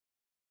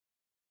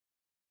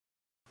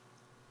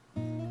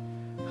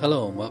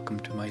Hello and welcome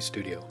to my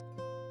studio.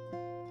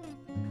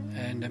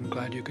 And I'm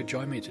glad you could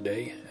join me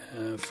today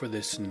for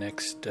this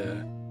next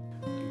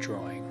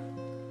drawing.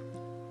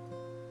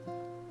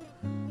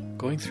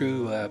 Going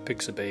through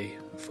Pixabay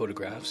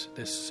photographs,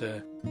 this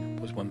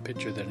was one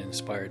picture that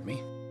inspired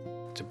me.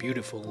 It's a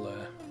beautiful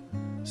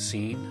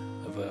scene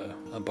of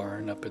a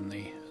barn up in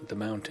the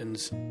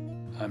mountains.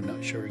 I'm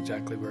not sure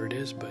exactly where it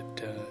is,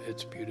 but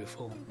it's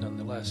beautiful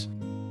nonetheless.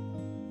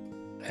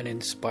 And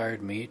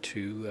inspired me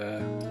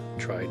to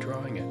try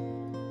drawing it.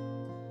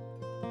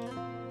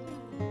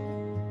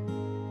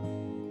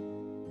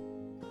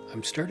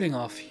 I'm starting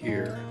off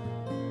here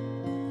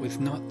with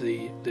not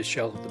the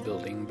shell of the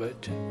building,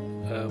 but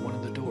one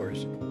of the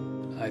doors.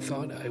 I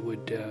thought I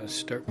would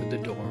start with the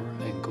door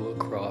and go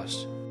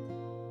across,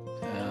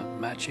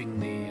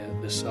 matching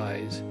the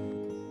size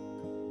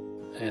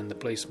and the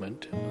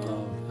placement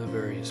of the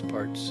various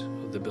parts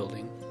of the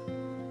building.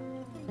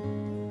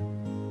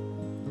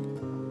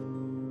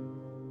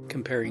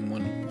 Comparing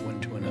one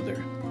to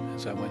another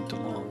as I went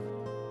along,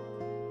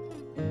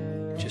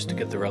 just to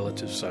get the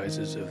relative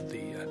sizes of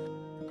the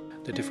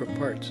different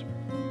parts.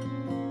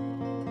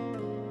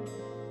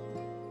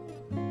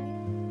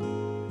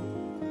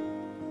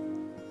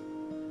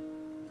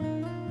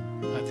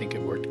 I think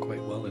it worked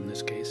quite well in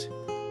this case.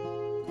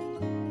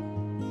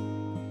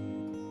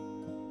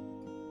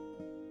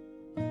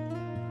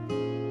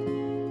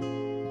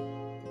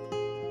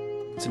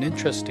 It's an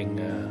interesting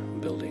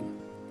building,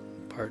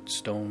 part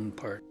stone,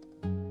 part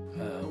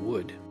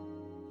wood.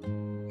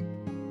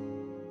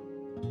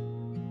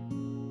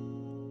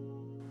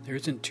 There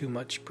isn't too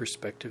much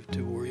perspective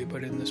to worry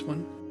about in this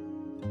one,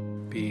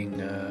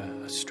 being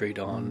a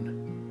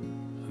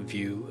straight-on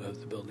view of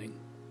the building.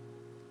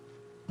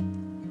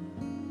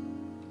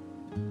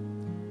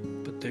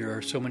 But there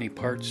are so many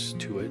parts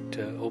to it,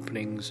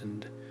 openings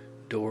and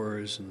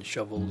doors and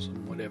shovels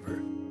and whatever,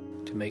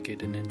 to make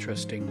it an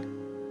interesting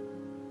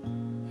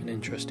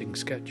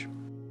sketch.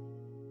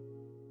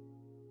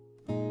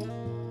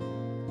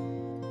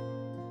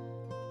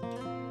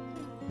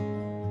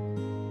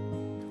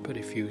 Put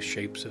a few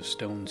shapes of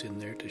stones in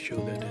there to show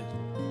that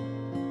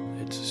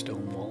it's a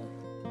stone wall.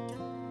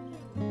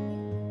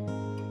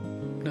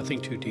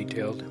 Nothing too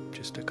detailed,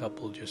 just a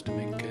couple, just to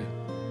make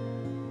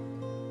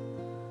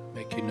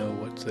you know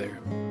what's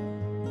there.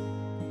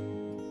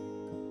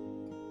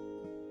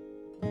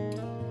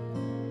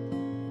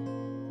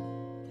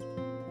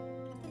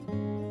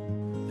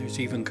 There's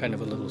even kind of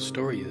a little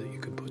story that you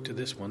can put to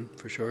this one,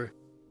 for sure.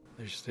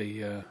 There's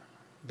the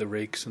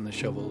rakes and the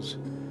shovels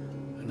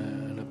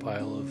and a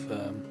pile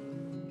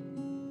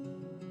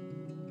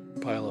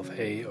of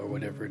hay or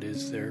whatever it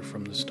is there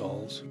from the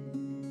stalls.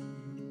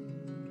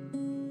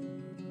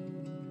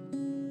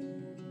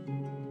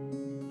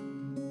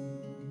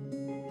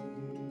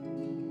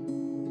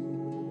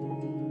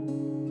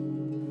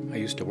 I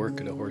used to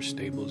work at a horse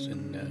stables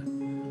in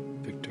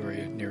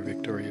near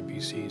Victoria,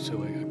 BC,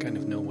 so I kind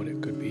of know what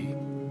it could be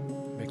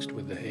mixed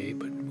with the hay,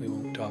 but we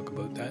won't talk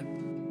about that.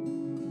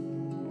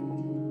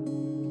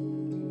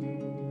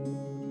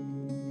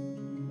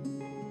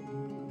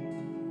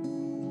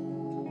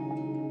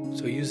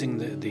 So using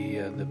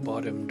the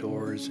bottom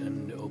doors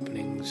and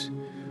openings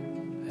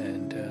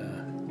and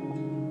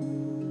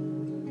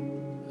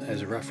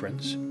as a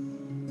reference,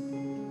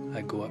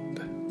 I go up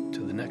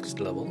to the next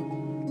level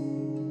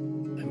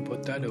and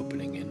put that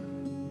opening in.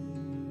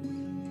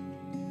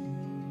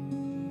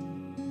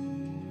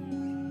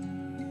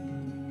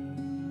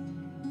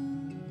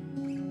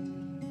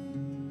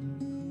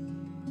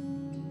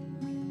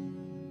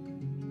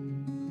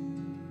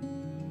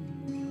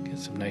 Get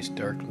some nice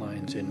dark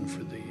lines in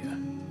for the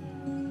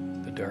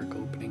dark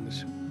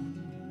openings.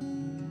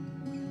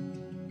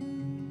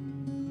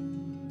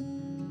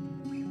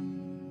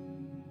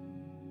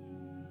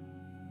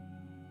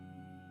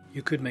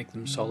 You could make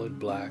them solid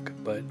black,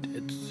 but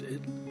it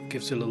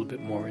gives a little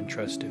bit more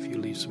interest if you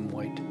leave some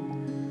white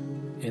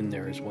in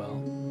there as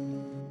well.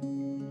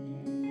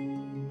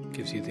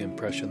 Gives you the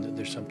impression that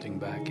there's something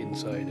back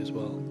inside as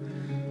well,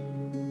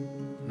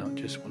 not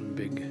just one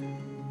big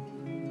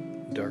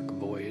dark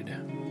void.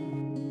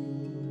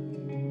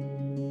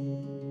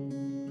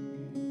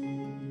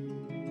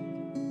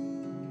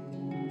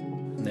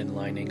 And then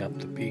lining up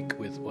the peak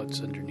with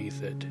what's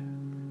underneath it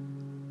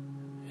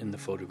in the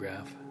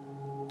photograph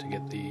to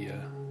get the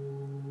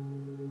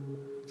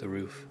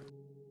roof.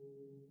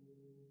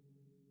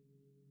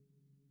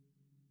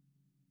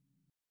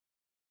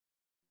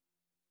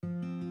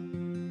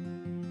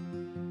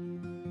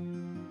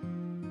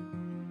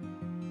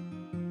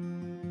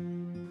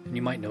 And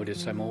you might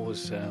notice I'm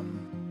always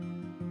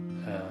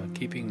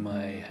keeping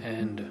my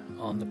hand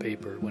on the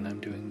paper when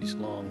I'm doing these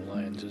long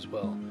lines as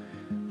well,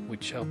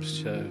 which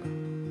helps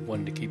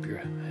one to keep your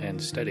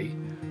hand steady,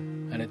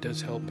 and it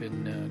does help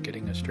in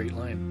getting a straight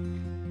line.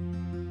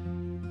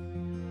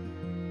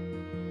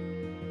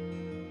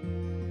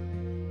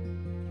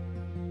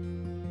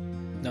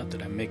 Not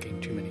that I'm making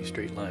too many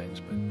straight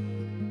lines, but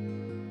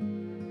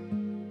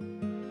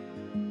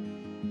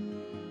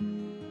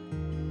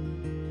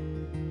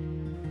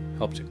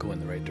helps it go in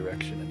the right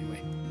direction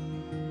anyway.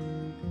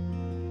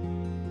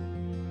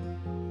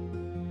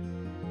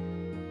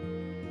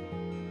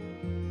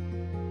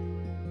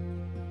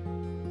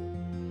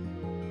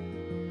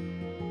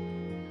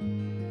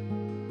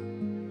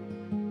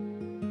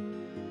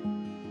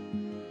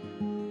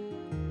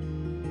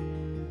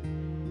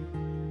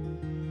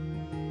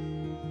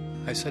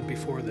 I said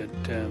before that,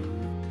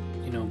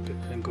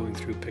 I'm going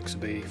through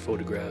Pixabay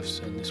photographs,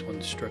 and this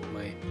one struck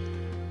my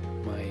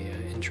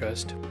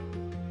interest,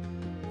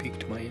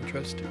 piqued my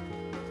interest.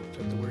 Is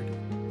that the word?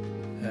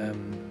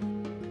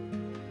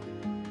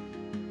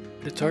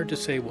 It's hard to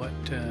say what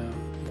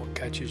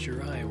catches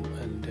your eye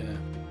and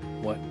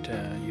what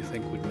you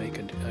think would make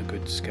a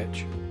good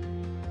sketch.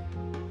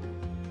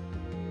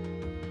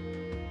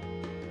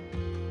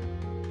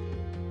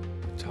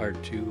 It's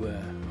hard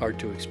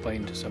to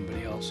explain to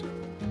somebody else.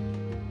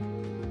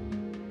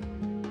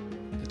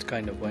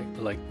 Kind of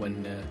like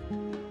when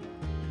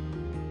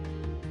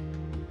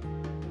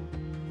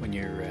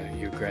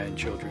your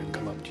grandchildren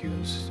come up to you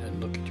and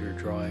look at your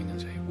drawing and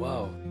say,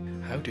 "Wow,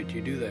 how did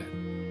you do that?"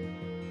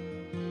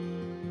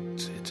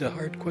 It's a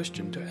hard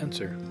question to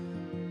answer.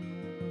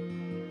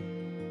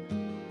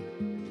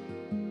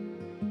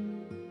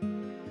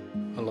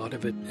 A lot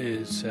of it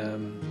is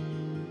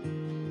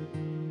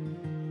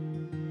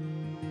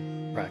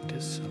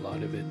practice. A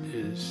lot of it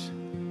is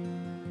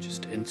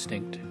just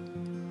instinct.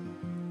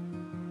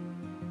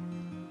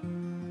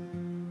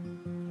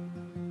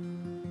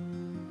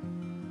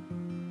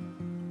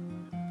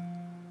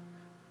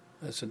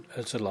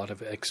 There's a lot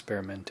of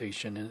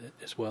experimentation in it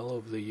as well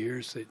over the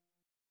years, that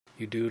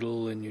you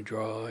doodle and you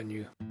draw and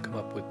you come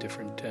up with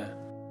different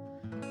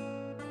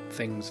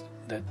things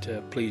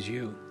that please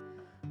you,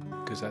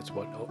 because that's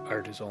what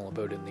art is all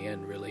about in the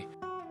end, really.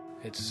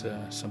 It's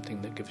something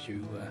that gives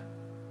you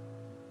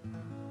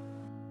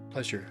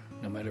pleasure,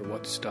 no matter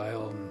what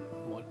style and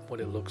what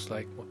it looks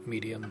like, what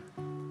medium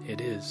it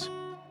is.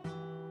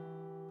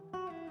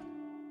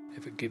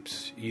 If it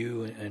gives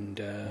you and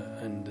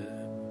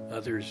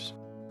others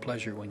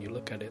pleasure when you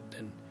look at it,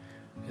 then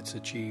it's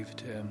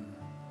achieved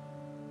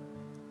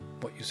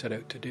what you set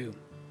out to do.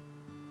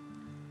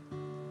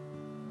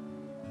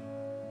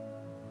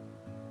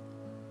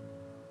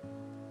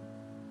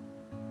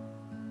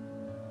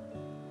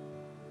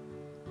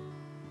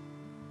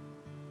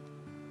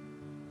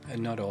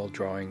 And not all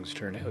drawings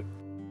turn out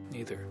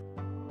either.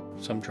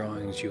 Some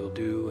drawings you'll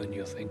do and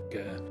you'll think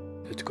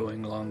it's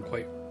going along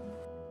quite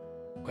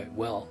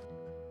well,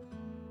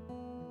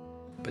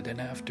 but then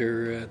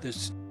after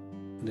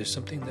there's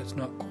something that's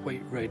not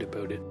quite right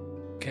about it.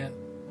 Can't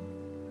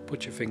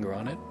put your finger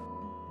on it,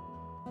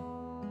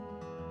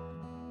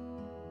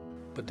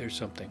 but there's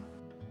something.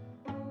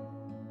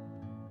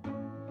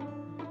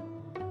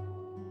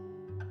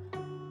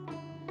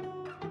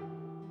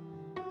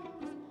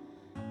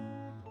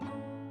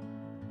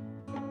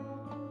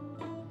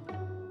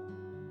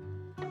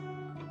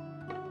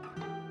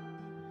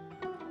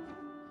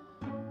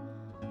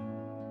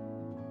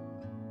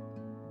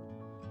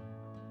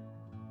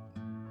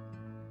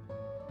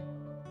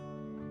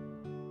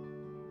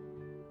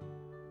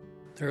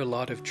 There are a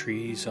lot of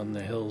trees on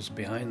the hills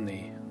behind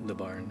the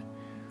barn,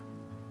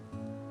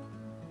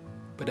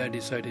 but I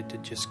decided to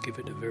just give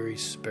it a very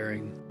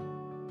sparing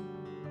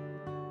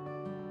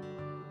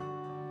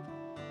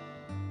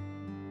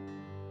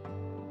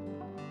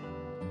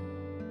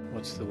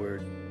what's the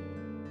word?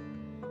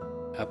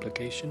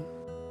 Application?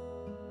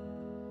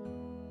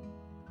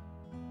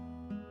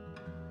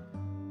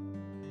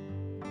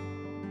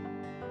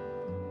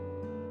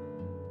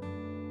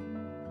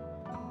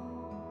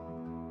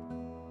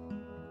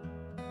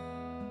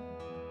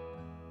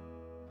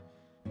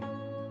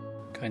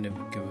 Kind of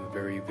give a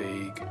very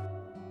vague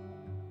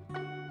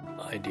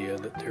idea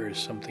that there is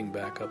something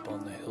back up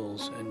on the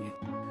hills,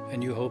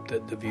 and you hope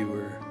that the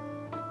viewer,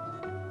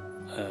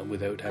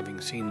 without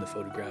having seen the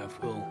photograph,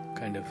 will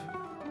kind of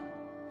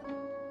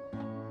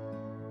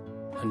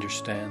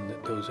understand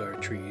that those are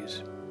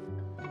trees.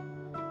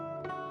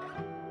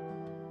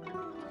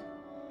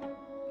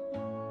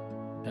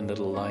 And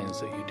little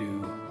lines that you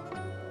do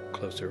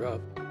closer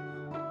up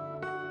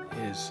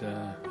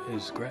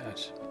is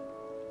grass.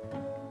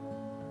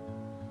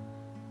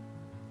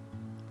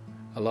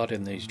 A lot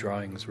in these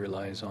drawings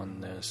relies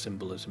on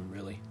symbolism,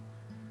 really,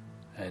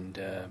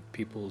 and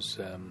people's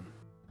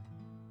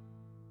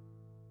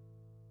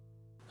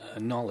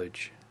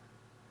knowledge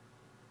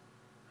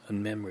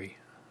and memory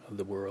of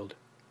the world.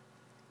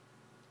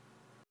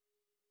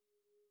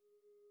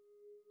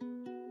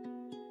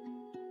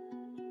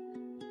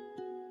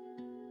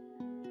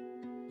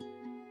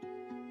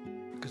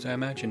 Because I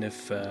imagine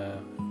if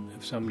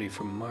somebody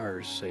from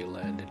Mars, say,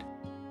 landed,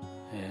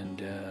 and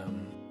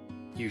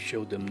you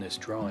showed them this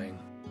drawing,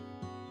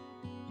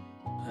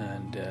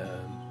 and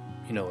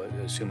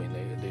assuming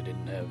they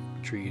didn't have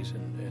trees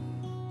and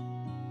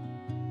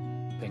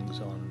things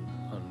on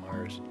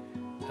Mars,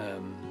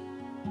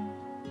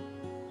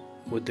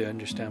 would they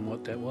understand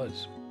what that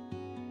was?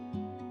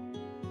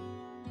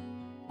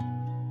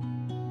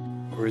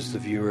 Or is the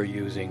viewer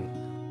using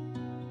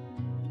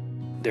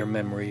their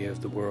memory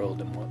of the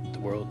world and what the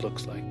world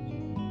looks like.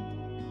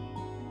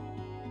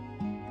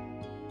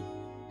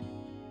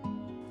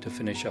 To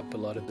finish up a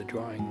lot of the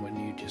drawing when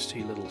you just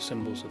see little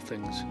symbols of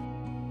things,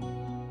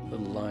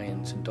 little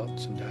lines and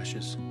dots and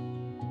dashes.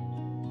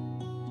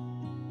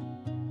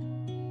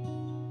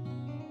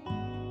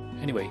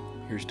 Anyway,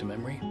 here's to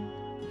memory,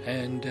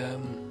 and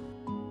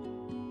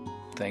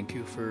thank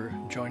you for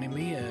joining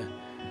me.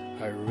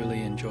 I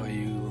really enjoy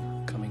you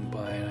coming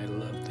by, and I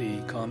love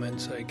the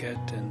comments I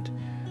get and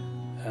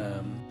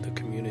the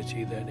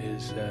community that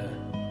is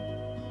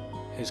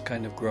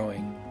kind of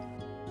growing.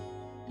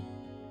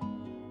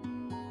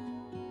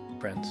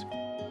 Friends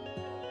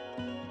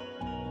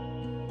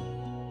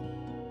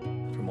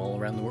from all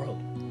around the world,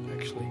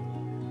 actually.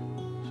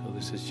 So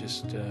this is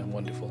just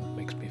wonderful.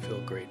 Makes me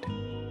feel great.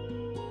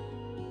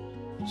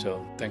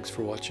 So thanks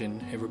for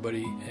watching,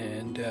 everybody,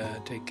 and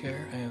take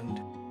care, and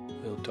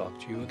we'll talk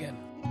to you again.